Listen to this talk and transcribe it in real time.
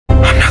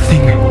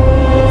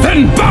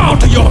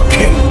to your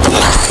king.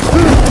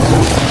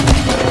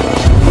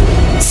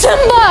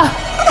 Simba!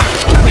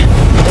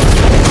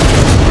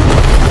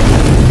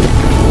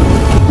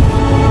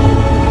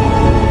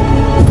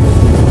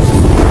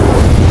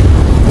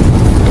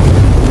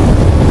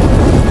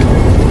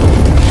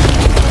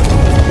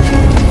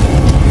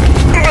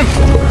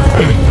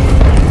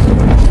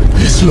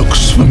 This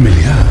looks familiar.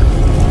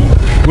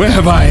 Where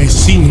have I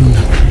seen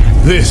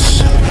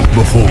this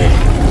before?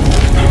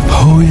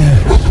 Oh,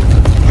 yes.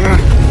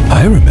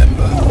 I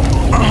remember.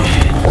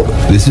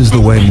 This is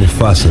the way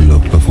Mufasa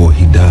looked before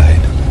he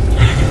died.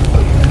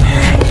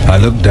 I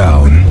looked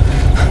down,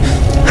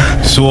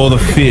 saw the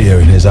fear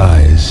in his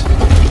eyes.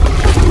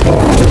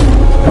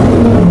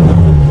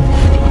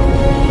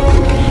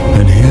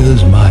 And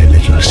here's my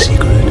little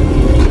secret.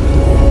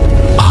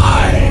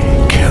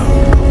 I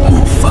killed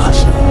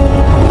Mufasa.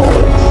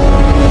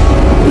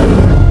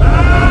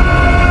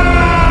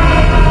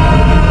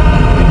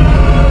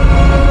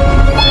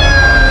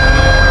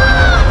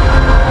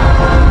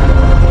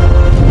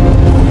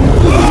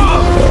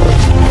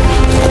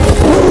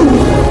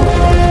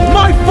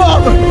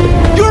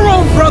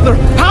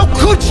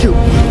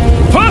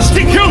 First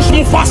he kills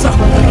Mufasa,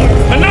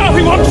 and now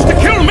he wants to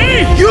kill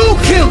me! You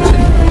killed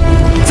him!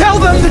 Tell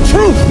them the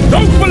truth!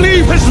 Don't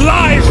believe his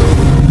lies!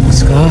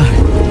 Sky.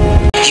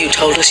 You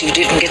told us you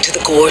didn't get to the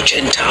gorge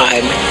in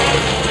time.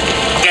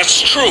 That's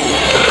true.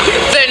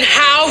 Then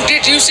how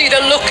did you see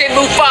the look in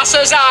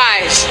Mufasa's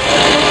eyes?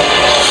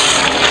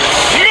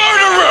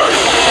 Murderers!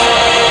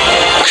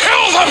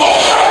 Kill them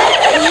all!